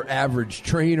not your average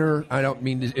trainer. I don't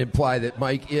mean to imply that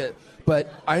Mike is.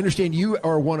 But I understand you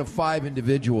are one of 5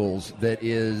 individuals that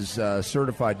is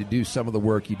certified to do some of the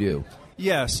work you do.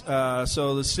 Yes.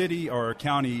 So the city or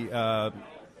county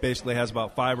basically has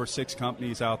about 5 or 6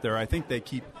 companies out there. I think they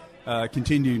keep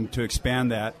continuing to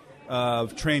expand that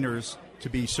of trainers to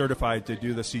be certified to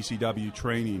do the CCW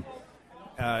training.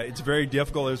 It's very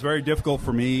difficult. It was very difficult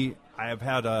for me. I've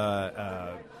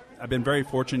been very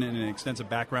fortunate in an extensive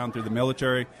background through the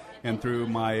military and through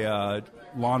my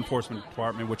law enforcement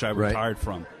department, which I retired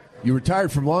from. You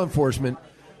retired from law enforcement,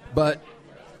 but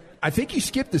I think you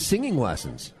skipped the singing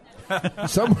lessons.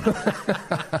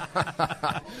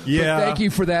 Yeah. Thank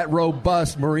you for that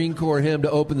robust Marine Corps hymn to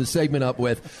open the segment up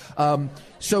with.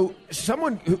 So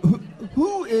someone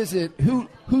who is it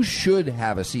who should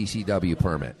have a CCW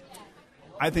permit?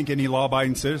 I think any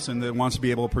law-abiding citizen that wants to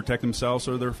be able to protect themselves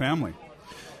or their family.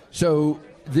 So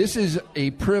this is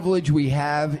a privilege we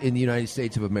have in the United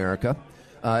States of America.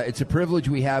 It's a privilege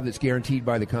we have that's guaranteed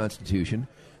by the Constitution.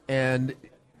 And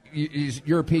is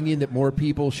your opinion that more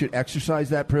people should exercise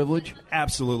that privilege?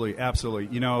 Absolutely,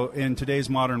 absolutely. You know, in today's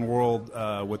modern world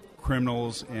with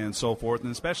criminals and so forth,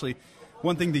 and especially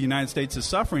one thing the United States is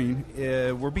suffering,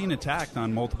 we're being attacked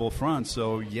on multiple fronts.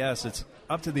 So, yes, it's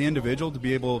up to the individual to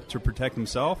be able to protect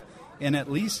himself and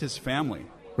at least his family.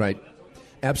 Right.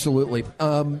 Absolutely.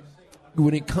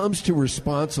 When it comes to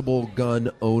responsible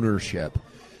gun ownership,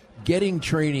 getting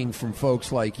training from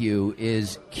folks like you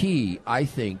is key, I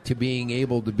think, to being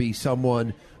able to be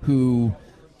someone who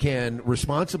can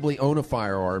responsibly own a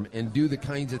firearm and do the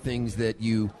kinds of things that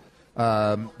you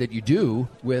do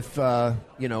with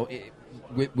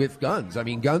with guns. I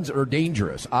mean, guns are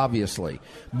dangerous, obviously.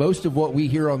 Most of what we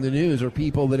hear on the news are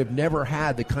people that have never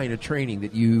had the kind of training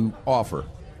that you offer.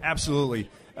 Absolutely.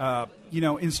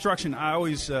 Instruction, I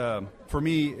always, for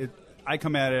me, I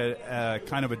come at it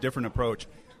kind of a different approach.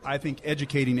 I think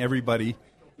educating everybody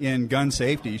in gun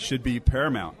safety should be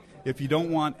paramount. If you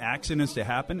don't want accidents to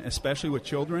happen, especially with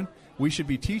children, we should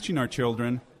be teaching our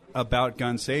children about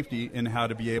gun safety and how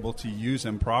to be able to use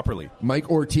them properly.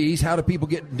 Mike Ortiz, how do people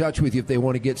get in touch with you if they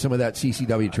want to get some of that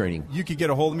CCW training? You can get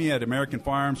a hold of me at American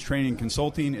Firearms Training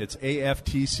Consulting. It's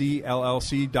aftcllc.com.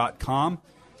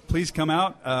 Please come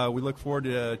out. We look forward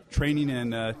to training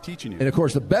and teaching you. And, of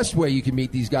course, the best way you can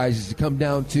meet these guys is to come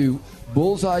down to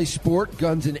Bullseye Sport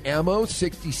Guns and Ammo,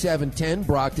 6710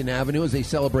 Brockton Avenue, as they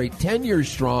celebrate 10 years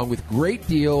strong with great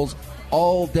deals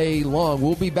all day long.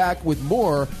 We'll be back with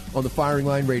more on the Firing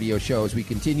Line Radio Show as we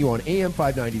continue on AM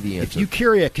 590 The Answer. If you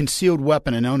carry a concealed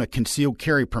weapon and own a concealed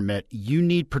carry permit, you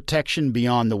need protection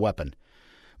beyond the weapon.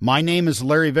 My name is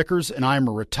Larry Vickers, and I am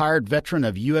a retired veteran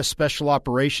of U.S. Special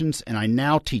Operations, and I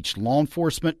now teach law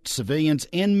enforcement, civilians,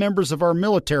 and members of our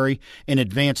military in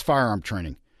advanced firearm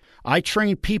training. I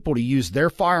train people to use their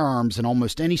firearms in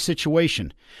almost any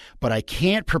situation, but I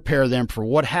can't prepare them for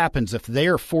what happens if they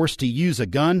are forced to use a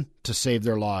gun to save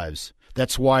their lives.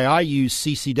 That's why I use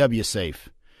CCW Safe.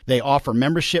 They offer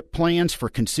membership plans for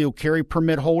concealed carry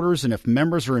permit holders, and if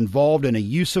members are involved in a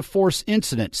use of force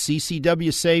incident,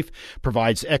 CCW Safe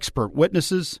provides expert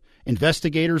witnesses,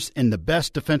 investigators, and the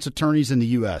best defense attorneys in the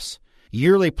U.S.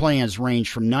 Yearly plans range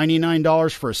from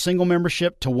 $99 for a single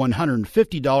membership to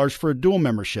 $150 for a dual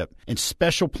membership, and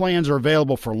special plans are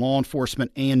available for law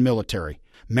enforcement and military.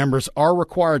 Members are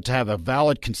required to have a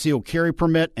valid concealed carry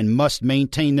permit and must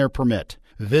maintain their permit.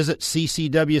 Visit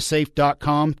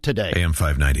ccwsafe.com today. AM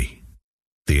 590,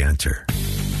 The Answer.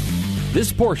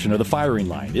 This portion of the Firing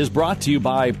Line is brought to you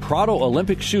by Prado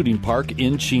Olympic Shooting Park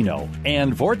in Chino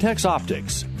and Vortex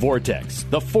Optics. Vortex,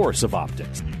 the force of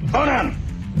optics. Conan,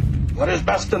 what is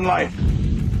best in life?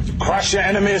 To crush your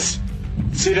enemies,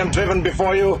 see them driven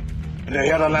before you, and to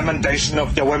hear the lamentation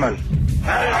of your women.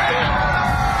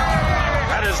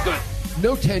 That is good.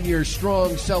 No 10-year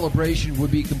strong celebration would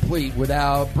be complete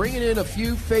without bringing in a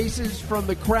few faces from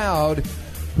the crowd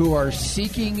who are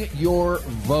seeking your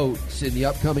votes in the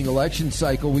upcoming election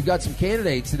cycle. We've got some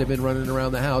candidates that have been running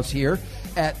around the house here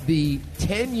at the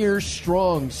 10-year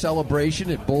strong celebration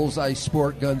at Bullseye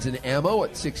Sport Guns and Ammo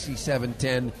at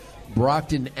 6710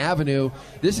 Brockton Avenue.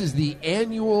 This is the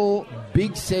annual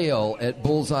big sale at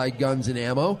Bullseye Guns and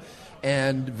Ammo.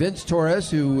 And Vince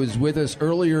Torres, who was with us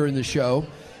earlier in the show,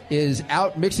 is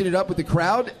out mixing it up with the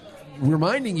crowd,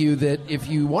 reminding you that if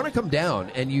you want to come down,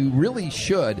 and you really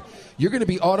should, you're going to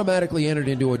be automatically entered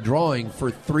into a drawing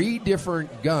for 3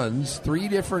 different guns, 3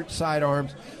 different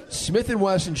sidearms, Smith &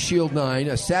 Wesson Shield 9,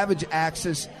 a Savage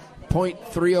Axis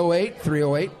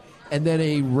 .308, and then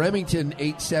a Remington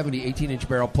 870 18-inch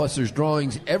barrel, plus there's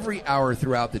drawings every hour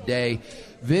throughout the day.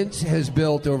 Vince has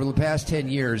built, over the past 10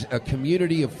 years, a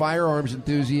community of firearms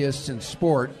enthusiasts and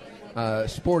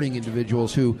sporting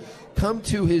individuals who come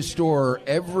to his store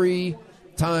every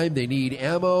time they need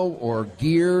ammo or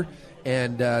gear.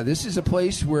 And this is a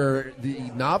place where the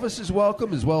novice is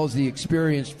welcome as well as the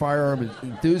experienced firearm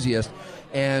enthusiast.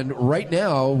 And right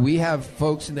now, we have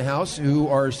folks in the house who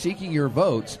are seeking your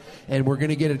votes, and we're going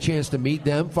to get a chance to meet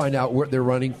them, find out what they're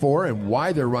running for and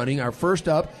why they're running. Our first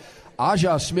up,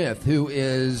 Aja Smith, who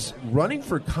is running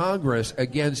for Congress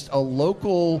against a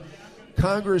local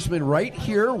congressman right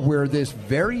here where this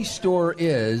very store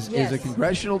is a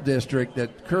congressional district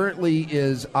that currently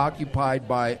is occupied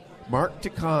by Mark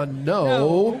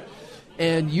Takano.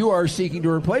 And you are seeking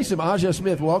to replace him. Aja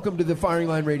Smith, welcome to the Firing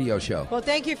Line Radio Show. Well,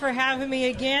 thank you for having me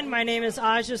again. My name is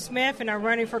Aja Smith, and I'm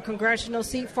running for Congressional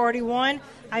Seat 41.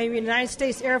 I am a United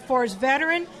States Air Force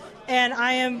veteran, And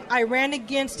I ran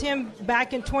against him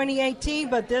back in 2018,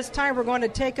 but this time we're going to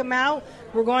take him out.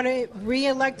 We're going to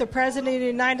re-elect the President of the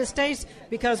United States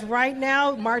because right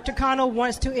now Mark Takano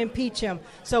wants to impeach him.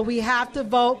 So we have to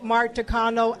vote Mark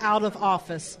Takano out of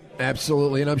office.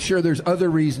 Absolutely, and I'm sure there's other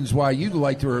reasons why you'd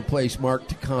like to replace Mark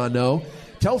Takano.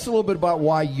 Tell us a little bit about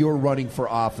why you're running for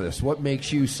office. What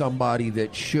makes you somebody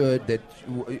that should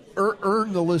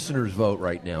earn the listeners' vote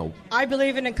right now? I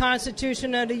believe in the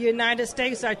Constitution of the United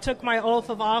States. I took my oath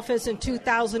of office in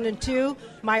 2002.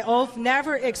 My oath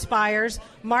never expires.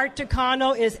 Mark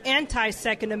Takano is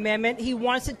anti-Second Amendment. He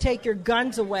wants to take your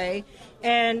guns away,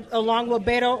 and along with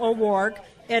Beto O'Rourke.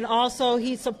 And also,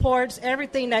 he supports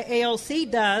everything that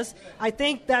AOC does. I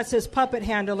think that's his puppet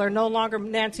handler, no longer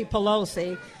Nancy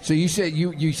Pelosi. So you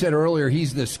said earlier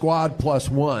he's the squad plus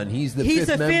one. He's the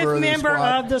fifth member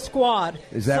of the squad.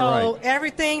 Is that right? So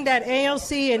everything that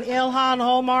AOC and Ilhan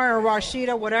Omar or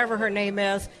Rashida, whatever her name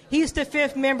is, he's the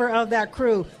fifth member of that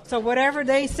crew. So whatever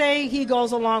they say, he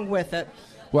goes along with it.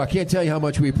 Well, I can't tell you how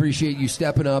much we appreciate you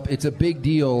stepping up. It's a big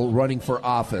deal running for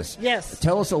office. Yes.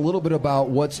 Tell us a little bit about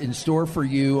what's in store for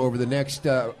you over the next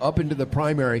up into the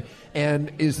primary, and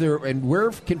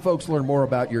where can folks learn more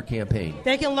about your campaign?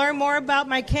 They can learn more about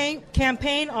my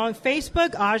campaign on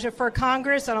Facebook, Aja for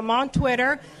Congress, and I'm on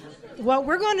Twitter. What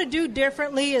we're going to do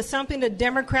differently is something the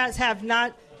Democrats have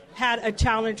not had a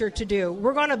challenger to do.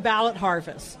 We're going to ballot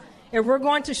harvest, and we're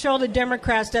going to show the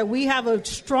Democrats that we have a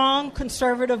strong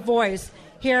conservative voice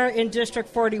here in District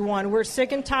 41. We're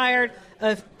sick and tired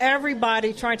of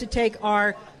everybody trying to take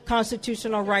our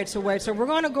constitutional rights away. So we're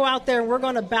going to go out there and we're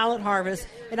going to ballot harvest.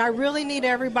 And I really need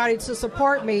everybody to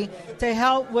support me to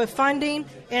help with funding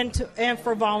and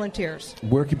for volunteers.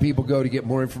 Where can people go to get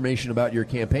more information about your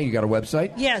campaign? You got a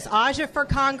website? Yes,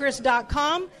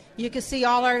 AjaForCongress.com. You can see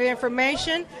all our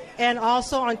information. And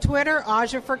also on Twitter,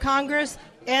 Aja for Congress.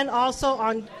 And also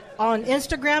on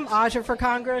Instagram, Aja for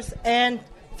Congress. And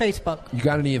Facebook. You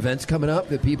got any events coming up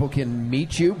that people can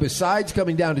meet you besides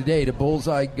coming down today to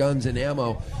Bullseye Guns and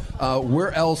Ammo?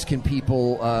 Where else can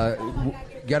people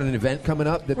got an event coming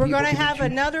up that we're people going to have meet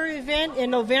you? Another event in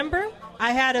November.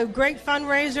 I had a great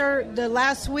fundraiser the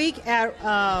last week at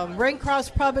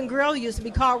Raincross Pub and Grill. Used to be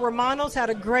called Romano's.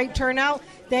 Had a great turnout.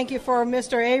 Thank you for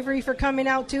Mr. Avery for coming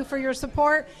out too for your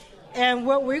support. And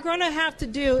what we're going to have to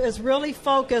do is really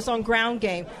focus on ground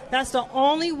game. That's the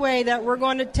only way that we're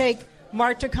going to take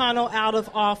Mark Takano out of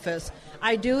office.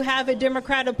 I do have a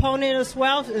Democrat opponent as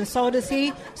well, and so does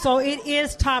he. So it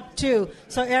is top two.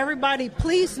 So everybody,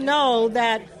 please know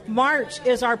that March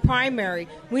is our primary.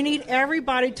 We need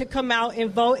everybody to come out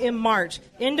and vote in March.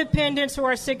 Independents who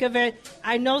are sick of it.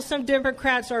 I know some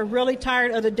Democrats are really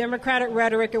tired of the Democratic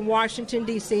rhetoric in Washington,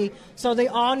 D.C., so they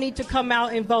all need to come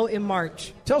out and vote in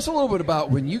March. Tell us a little bit about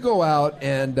when you go out,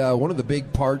 and one of the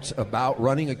big parts about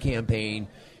running a campaign,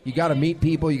 you got to meet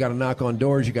people, you got to knock on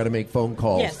doors, you got to make phone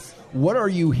calls. Yes. What are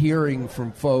you hearing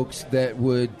from folks that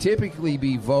would typically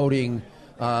be voting,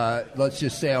 let's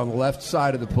just say, on the left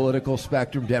side of the political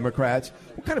spectrum, Democrats?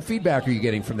 What kind of feedback are you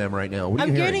getting from them right now? What are you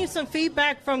I'm hearing? getting some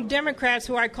feedback from Democrats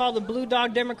who I call the Blue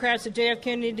Dog Democrats, the JF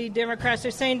Kennedy Democrats.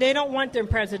 They're saying they don't want their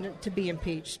president to be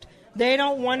impeached. They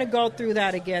don't want to go through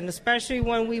that again, especially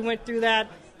when we went through that.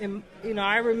 And,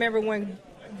 I remember when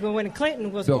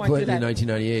Clinton was Bill going Clinton through that. in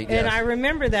 1998, And yes. I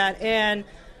remember that. And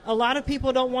a lot of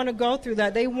people don't want to go through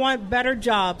that. They want better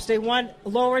jobs. They want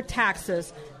lower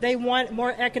taxes. They want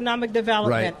more economic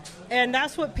development. Right. And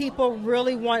that's what people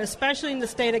really want, especially in the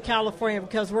state of California,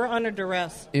 because we're under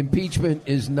duress. Impeachment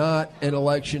is not an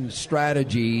election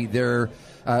strategy.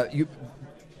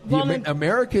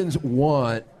 Americans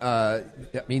want,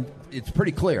 it's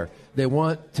pretty clear. They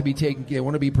want to be taken. They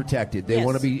want to be protected. They Yes.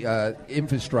 want to be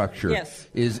infrastructure. Yes.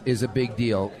 is a big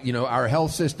deal. Our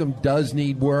health system does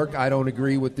need work. I don't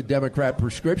agree with the Democrat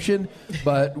prescription,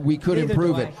 but we could Neither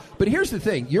improve do it. I. But here's the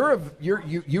thing: you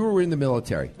were in the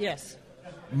military. Yes.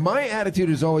 My attitude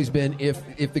has always been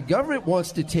if the government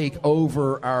wants to take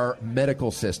over our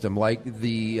medical system, like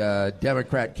the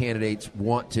Democrat candidates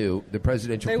want to, the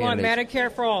presidential They candidates. want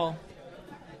Medicare for all.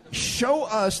 Show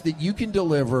us that you can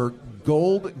deliver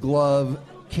gold glove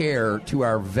care to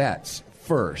our vets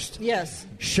first. Yes.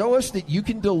 Show us that you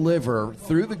can deliver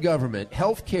through the government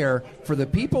health care for the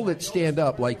people that stand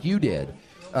up like you did.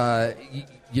 Well,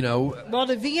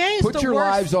 the VA is put the your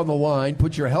worst. lives on the line,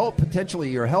 put your health, potentially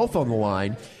your health on the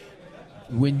line.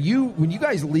 When you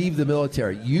guys leave the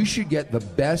military, you should get the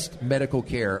best medical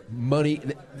care money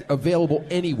available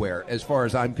anywhere, as far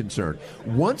as I'm concerned.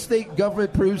 Once the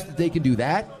government proves that they can do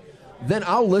that, then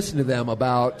I'll listen to them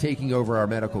about taking over our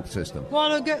medical system.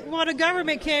 Well, the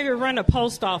government can't even run a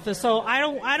post office, so I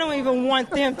don't even want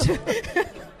them to.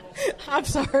 I'm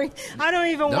sorry. I don't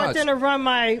even want them to run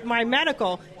my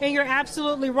medical. And you're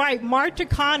absolutely right. Mark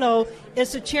Takano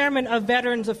is the chairman of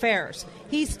Veterans Affairs.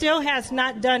 He still has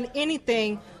not done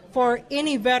anything for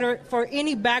any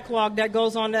backlog that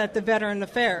goes on at the Veteran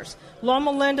Affairs.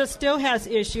 Loma Linda still has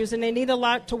issues, and they need a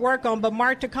lot to work on, but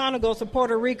Mark Takano goes to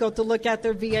Puerto Rico to look at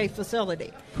their VA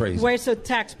facility. Crazy. Waste of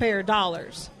taxpayer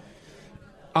dollars.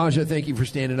 Aja, thank you for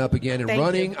standing up again and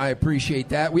running. I appreciate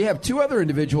that. We have two other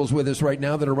individuals with us right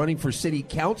now that are running for city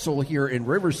council here in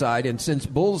Riverside. And since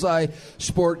Bullseye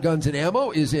Sport Guns and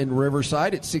Ammo is in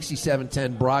Riverside at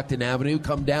 6710 Brockton Avenue,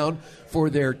 come down for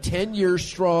their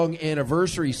 10-year-strong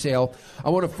anniversary sale. I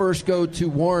want to first go to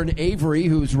Warren Avery,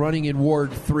 who's running in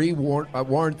Ward 3. Warren,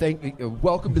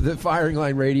 welcome to the Firing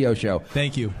Line Radio Show.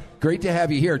 Thank you. Great to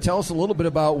have you here. Tell us a little bit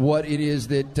about what it is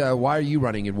that, why are you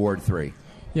running in Ward 3?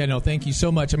 Yeah, no, thank you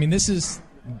so much. I mean, this is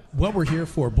what we're here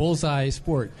for, Bullseye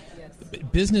Sport.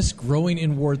 Business growing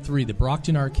in Ward 3, the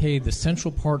Brockton Arcade, the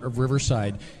central part of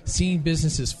Riverside, seeing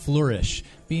businesses flourish,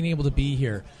 being able to be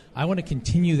here. I want to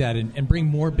continue that and bring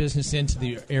more business into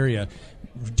the area,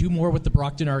 do more with the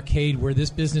Brockton Arcade where this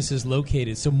business is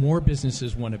located, so more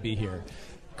businesses want to be here.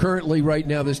 Currently, right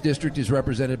now, this district is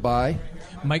represented by?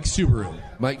 Mike Subaru.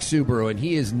 Mike Subaru, and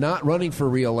he is not running for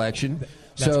re-election.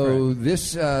 That's so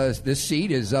this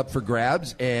seat is up for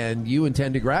grabs, and you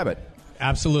intend to grab it.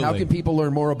 Absolutely. How can people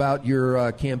learn more about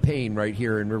your campaign right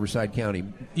here in Riverside County?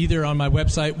 Either on my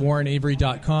website,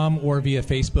 warrenavery.com, or via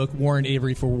Facebook, Warren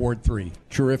Avery for Ward 3.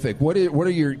 Terrific. What are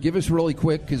your, give us really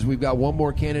quick, because we've got one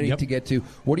more candidate to get to.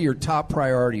 What are your top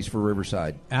priorities for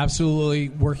Riverside? Absolutely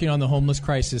working on the homeless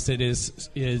crisis that is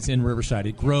in Riverside.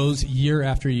 It grows year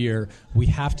after year. We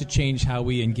have to change how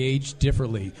we engage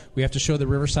differently. We have to show that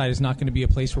Riverside is not going to be a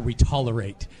place where we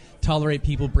tolerate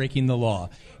people breaking the law.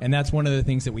 And that's one of the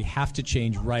things that we have to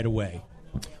change right away.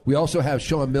 We also have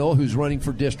Sean Mill, who's running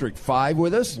for District 5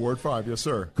 with us. Ward 5, yes,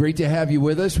 sir. Great to have you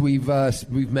with us. We've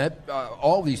met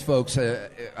all these folks.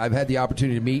 I've had the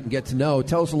opportunity to meet and get to know.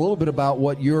 Tell us a little bit about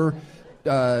what your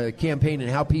campaign and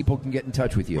how people can get in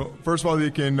touch with you. Well, first of all, you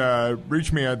can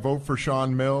reach me at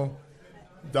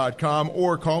voteforseanmill.com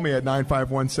or call me at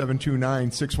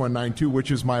 951-729-6192,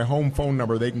 which is my home phone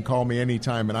number. They can call me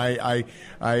anytime, and I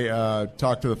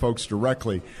talk to the folks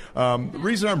directly. The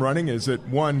reason I'm running is that,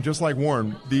 one, just like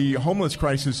Warren, the homeless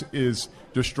crisis is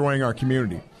destroying our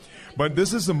community. But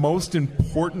this is the most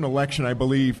important election, I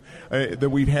believe, that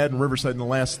we've had in Riverside in the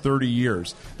last 30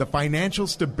 years. The financial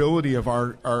stability of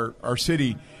our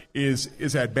city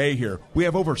is at bay here. We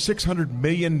have over $600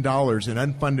 million in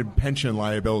unfunded pension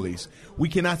liabilities. We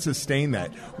cannot sustain that.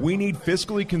 We need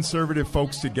fiscally conservative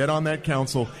folks to get on that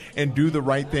council and do the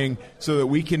right thing so that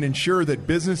we can ensure that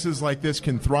businesses like this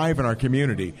can thrive in our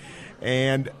community.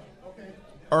 And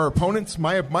our opponents,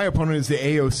 my opponent is the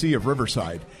AOC of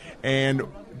Riverside. And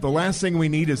the last thing we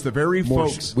need is the very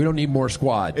folks... We don't need more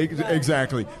squad.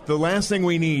 Exactly. The last thing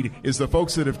we need is the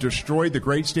folks that have destroyed the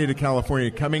great state of California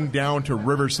coming down to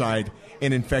Riverside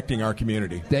and infecting our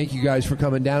community. Thank you guys for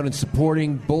coming down and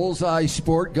supporting Bullseye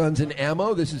Sport Guns and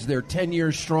Ammo. This is their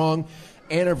 10-year-strong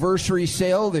anniversary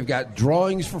sale. They've got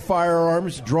drawings for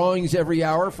firearms, drawings every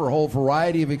hour for a whole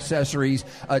variety of accessories,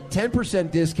 a 10%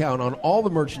 discount on all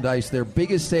the merchandise, their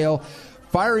biggest sale.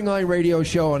 Firing Line Radio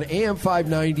Show on AM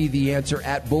 590, The Answer,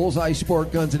 at Bullseye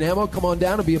Sport Guns and Ammo. Come on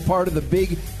down and be a part of the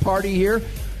big party here.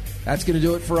 That's going to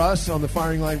do it for us on the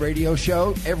Firing Line Radio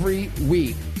Show every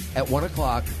week at 1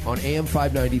 o'clock on AM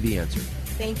 590, The Answer.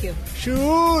 Thank you.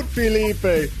 Shoot,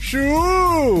 Felipe,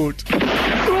 shoot!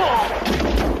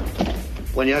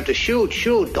 When you have to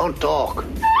shoot, don't talk.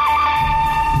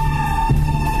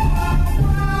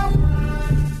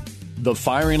 The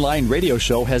Firing Line Radio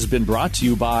Show has been brought to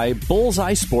you by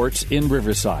Bullseye Sports in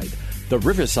Riverside, the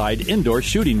Riverside Indoor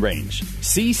Shooting Range,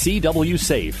 CCW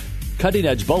Safe, Cutting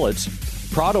Edge Bullets,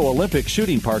 Prado Olympic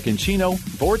Shooting Park in Chino,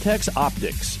 Vortex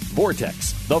Optics,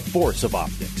 Vortex, the force of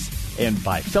optics, and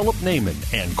by Philip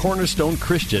Naiman and Cornerstone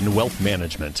Christian Wealth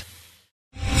Management.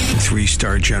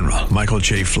 3-star General Michael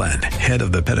J. Flynn, head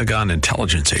of the Pentagon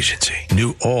Intelligence Agency,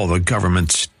 knew all the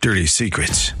government's dirty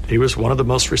secrets. He was one of the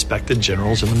most respected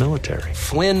generals in the military.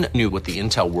 Flynn knew what the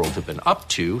intel world had been up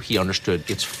to. He understood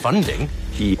its funding.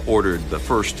 He ordered the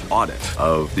first audit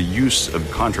of the use of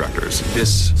contractors.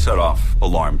 This set off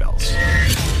alarm bells.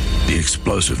 The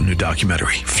explosive new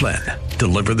documentary, Flynn,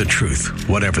 Deliver the Truth,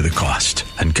 Whatever the Cost,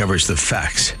 uncovers the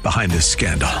facts behind this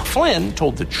scandal. Flynn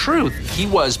told the truth. He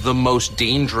was the most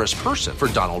dangerous person for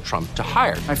Donald Trump to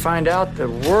hire. I find out the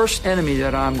worst enemy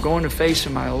that I'm going to face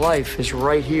in my life is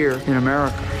right here in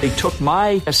America. They took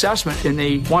my assessment and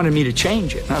they wanted me to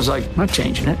change it. And I was like, I'm not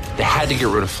changing it. They had to get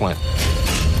rid of Flynn.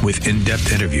 With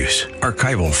in-depth interviews,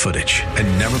 archival footage,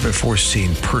 and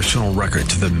never-before-seen personal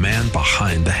records of the man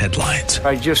behind the headlines.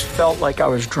 I just felt like I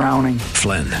was drowning.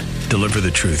 Flynn, deliver the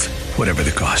truth, whatever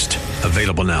the cost.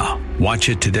 Available now. Watch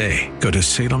it today. Go to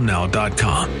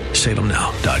salemnow.com.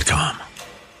 salemnow.com.